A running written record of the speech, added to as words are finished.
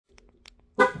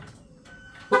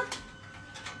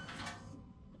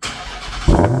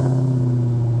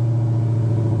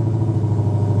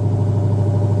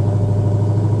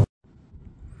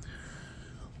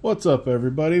What's up,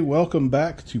 everybody? Welcome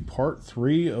back to part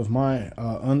 3 of my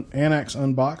ANACS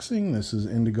unboxing. This is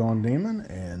Indigon Demon,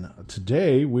 and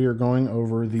today we are going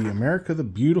over the America the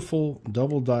Beautiful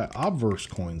double die obverse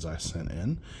coins I sent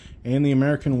in, and the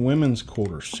American Women's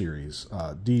Quarter Series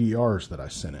DDRs that I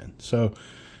sent in. So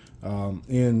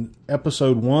in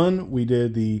episode 1, we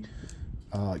did the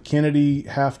Kennedy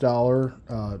 $50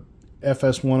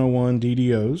 FS101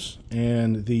 DDOs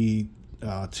and the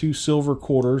 2 silver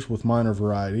quarters with minor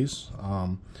varieties.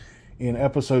 In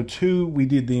episode 2, we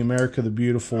did the America the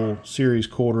Beautiful series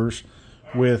quarters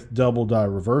with double die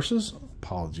reverses.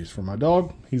 Apologies for my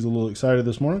dog. He's a little excited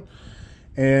this morning.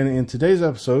 And in today's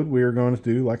episode, we are going to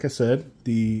do, like I said,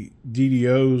 the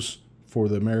DDOs for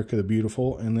the America the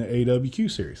Beautiful and the AWQ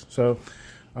series. So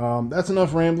that's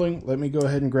enough rambling. Let me go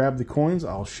ahead and grab the coins.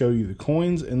 I'll show you the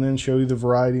coins and then show you the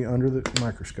variety under the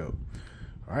microscope.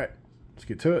 All right, let's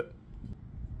get to it.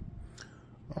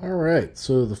 Alright,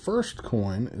 so the first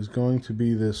coin is going to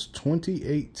be this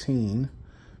 2018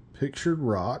 Pictured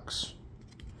Rocks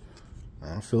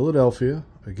out of Philadelphia.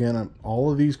 Again, all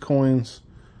of these coins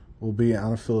will be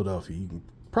out of Philadelphia. You can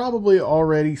probably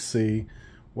already see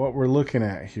what we're looking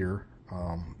at here.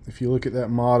 If you look at that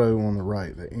motto on the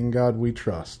right, the "In God We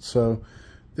Trust." So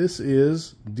this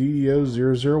is DDO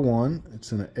 001.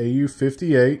 It's an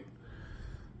AU58.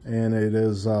 And it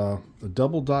is a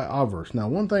double die obverse. Now,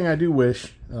 one thing I do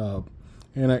wish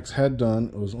ANACS had done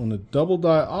was on the double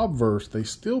die obverse, they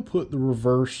still put the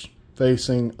reverse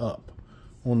facing up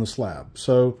on the slab.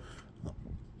 So,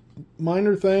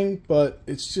 minor thing, but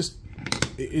it's just,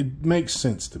 it makes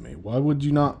sense to me. Why would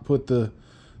you not put the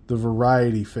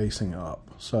variety facing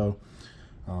up? So,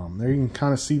 there you can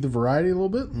kind of see the variety a little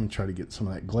bit. Let me try to get some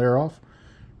of that glare off.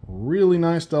 Really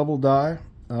nice double die.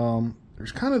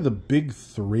 There's kind of the big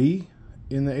 3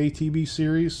 in the ATB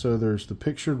series. So there's the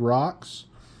Pictured Rocks,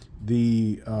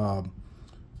 the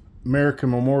American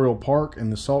Memorial Park,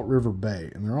 and the Salt River Bay.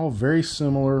 And they're all very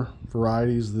similar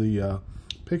varieties. The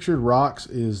Pictured Rocks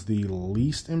is the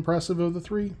least impressive of the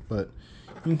 3, but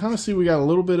you can kind of see we got a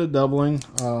little bit of doubling,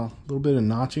 a little bit of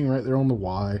notching right there on the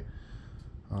Y.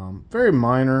 Very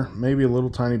minor, maybe a little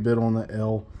tiny bit on the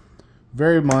L.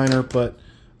 Very minor, but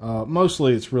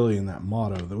mostly it's really in that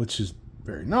motto, which is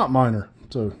very not minor.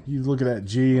 So you look at that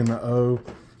G and the O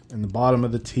and the bottom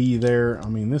of the T there. I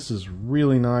mean, this is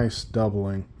really nice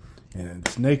doubling, and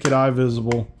it's naked eye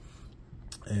visible,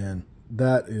 and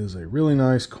that is a really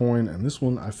nice coin. And this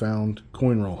one I found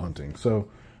coin roll hunting. So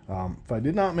if I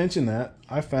did not mention that,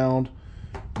 I found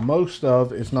most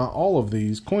of, if not all of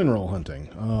these, coin roll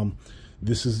hunting.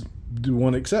 This is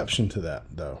one exception to that,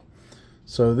 though.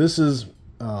 So this is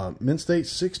Mint State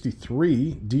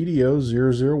 63 DDO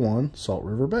 001 Salt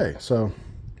River Bay. So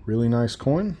really nice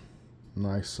coin,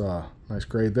 nice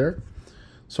grade there.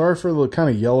 Sorry for the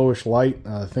kind of yellowish light.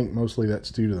 I think mostly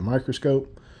that's due to the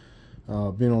microscope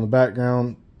being on the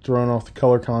background, throwing off the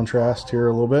color contrast here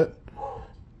a little bit.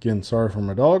 Again, sorry for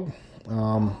my dog.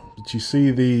 But you see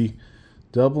the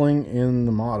doubling in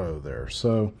the motto there.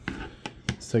 So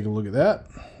let's take a look at that.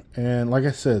 And like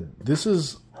I said, this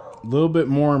is a little bit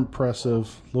more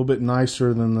impressive, a little bit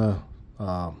nicer than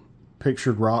the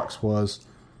Pictured Rocks was,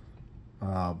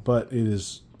 but it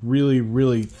is really,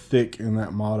 really thick in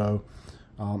that motto.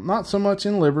 Not so much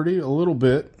in Liberty, a little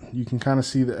bit. You can kind of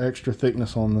see the extra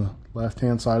thickness on the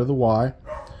left-hand side of the Y.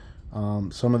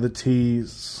 Some of the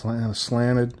T's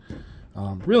slanted.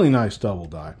 Really nice double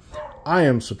die. I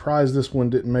am surprised this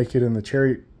one didn't make it in the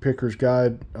Cherrypicker's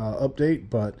Guide update,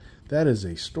 but that is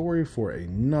a story for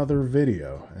another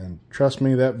video, and trust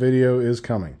me, that video is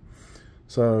coming.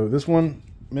 So this one,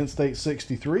 Mint State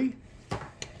 63,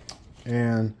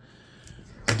 and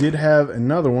I did have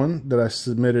another one that I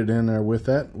submitted in there with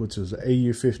that, which is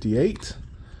AU58.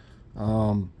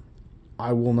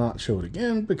 I will not show it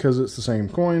again because it's the same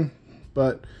coin,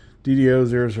 but DDO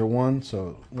 001,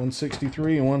 so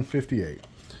 163 and 158.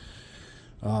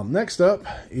 Next up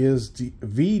is the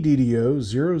VDDO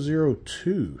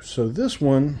 002. So this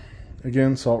one,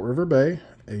 again, Salt River Bay,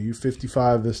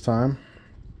 AU55 this time.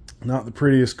 Not the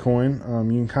prettiest coin.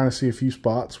 You can kind of see a few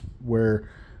spots where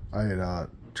I had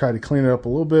tried to clean it up a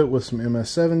little bit with some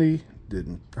MS70.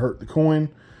 Didn't hurt the coin.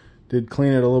 Did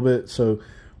clean it a little bit. So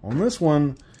on this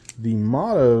one, the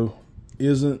motto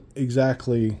isn't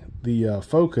exactly the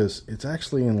focus. It's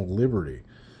actually in Liberty.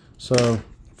 So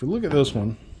if we look at this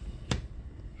one,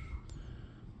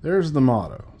 there's the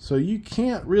motto. So you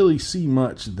can't really see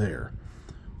much there.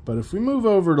 But if we move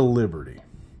over to Liberty,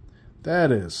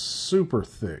 that is super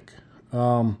thick.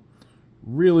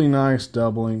 Really nice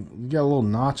doubling. You got a little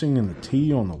notching in the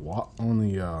T on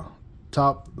the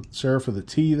top serif of the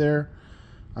T there.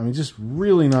 I mean, just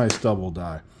really nice double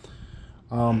die.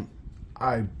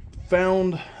 I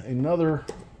found another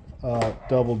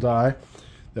double die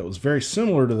that was very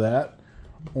similar to that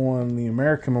on the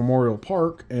American Memorial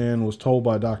Park, and was told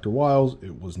by Dr. Wiles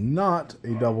it was not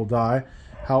a double die.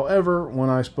 However, when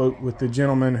I spoke with the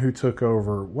gentleman who took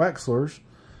over Wexler's,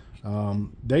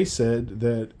 they said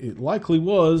that it likely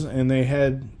was, and they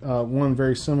had one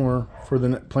very similar for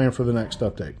the plan for the next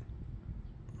update.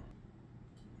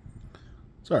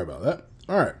 Sorry about that.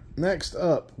 All right, next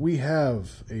up we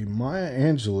have a Maya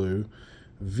Angelou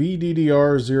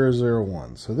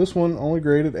VDDR001. So this one only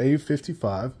graded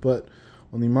A55, but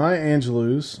on the Maya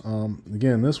Angelou's,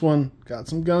 again, this one got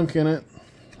some gunk in it.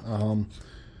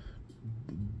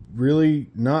 Really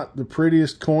not the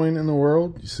prettiest coin in the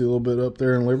world. You see a little bit up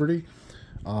there in Liberty.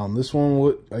 This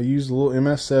one I used a little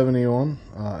MS70 on,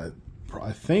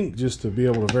 I think just to be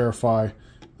able to verify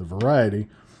the variety.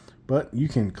 But you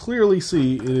can clearly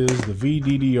see it is the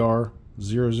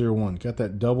VDDR001. Got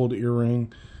that doubled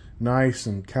earring, nice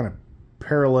and kind of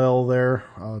parallel there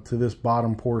to this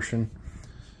bottom portion.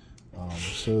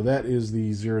 So that is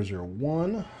the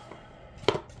 001.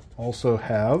 Also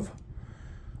have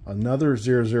another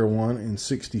 001 in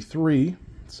 63.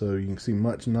 So you can see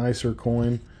much nicer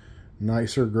coin,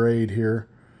 nicer grade here.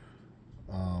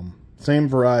 Same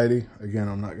variety. Again,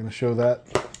 I'm not going to show that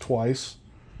twice.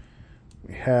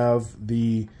 We have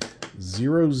the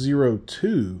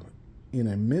 002 in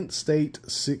a mint state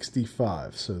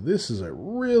 65. So this is a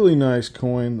really nice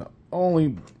coin. The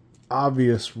only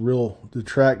obvious real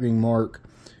detracting mark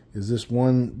is this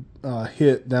one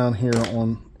hit down here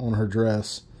on her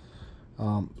dress.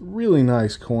 Really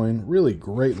nice coin, really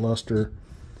great luster,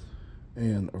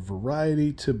 and a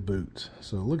variety to boot.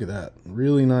 So look at that,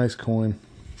 really nice coin.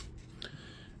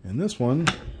 And this one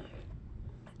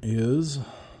is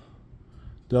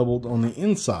doubled on the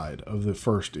inside of the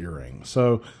first earring.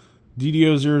 So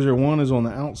DDO001 is on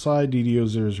the outside,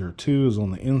 DDO002 is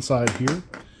on the inside here.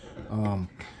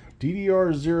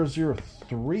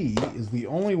 DDR003 is the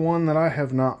only one that I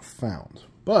have not found,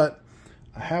 but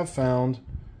I have found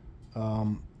a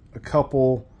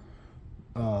couple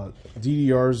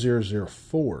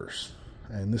DDR004s,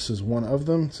 and this is one of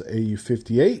them. It's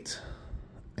AU58,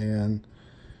 and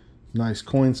nice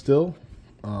coin still.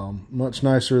 Much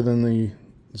nicer than the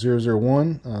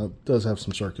 001. Does have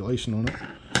some circulation on it.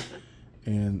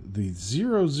 And the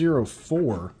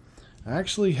 004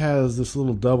 actually has this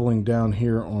little doubling down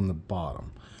here on the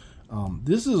bottom.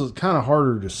 This is kind of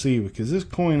harder to see because this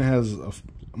coin has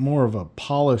more of a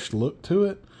polished look to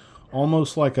it,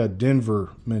 almost like a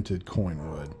Denver minted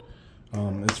coin would.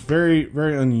 It's very,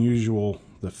 very unusual,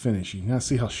 the finish. You can kind of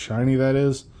see how shiny that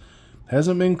is.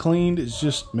 Hasn't been cleaned. It's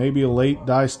just maybe a late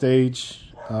dye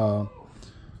stage.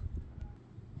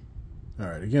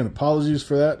 Alright, again, apologies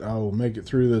for that. I will make it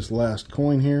through this last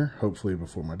coin here, hopefully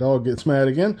before my dog gets mad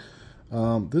again.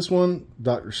 This one,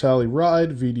 Dr. Sally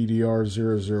Ride,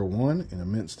 VDDR001 in a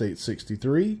mint state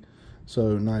 63.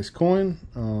 So, nice coin.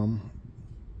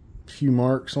 Few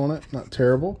marks on it, not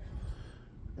terrible.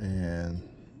 And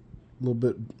a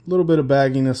little bit of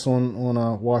bagginess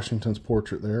on Washington's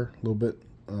portrait there. A little bit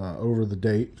over the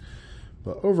date.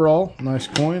 But overall, nice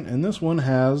coin. And this one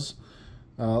has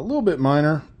a little bit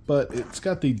minor, but it's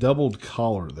got the doubled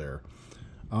collar there.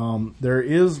 There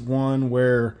is one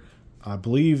where I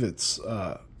believe it's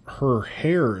her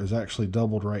hair is actually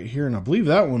doubled right here, and I believe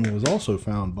that one was also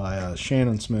found by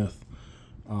Shannon Smith.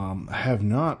 I have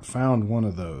not found one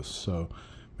of those, so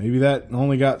maybe that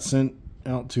only got sent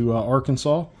out to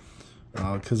Arkansas,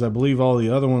 because I believe all the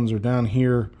other ones are down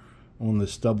here on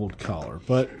this doubled collar.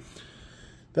 But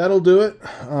that'll do it.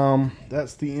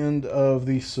 That's the end of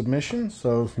the submission.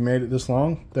 So if you made it this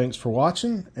long, thanks for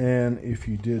watching. And if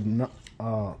you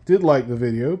did like the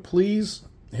video, please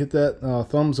hit that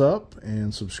thumbs up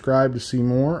and subscribe to see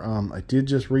more. I did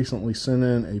just recently send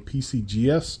in a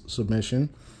PCGS submission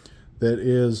that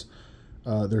is,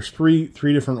 there's three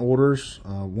different orders.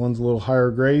 One's a little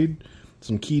higher grade,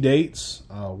 some key dates.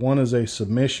 One is a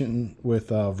submission with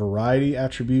variety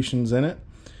attributions in it.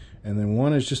 And then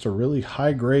one is just a really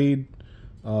high-grade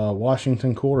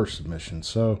Washington quarter submission.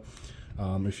 So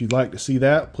if you'd like to see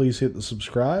that, please hit the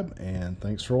subscribe. And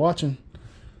thanks for watching.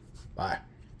 Bye.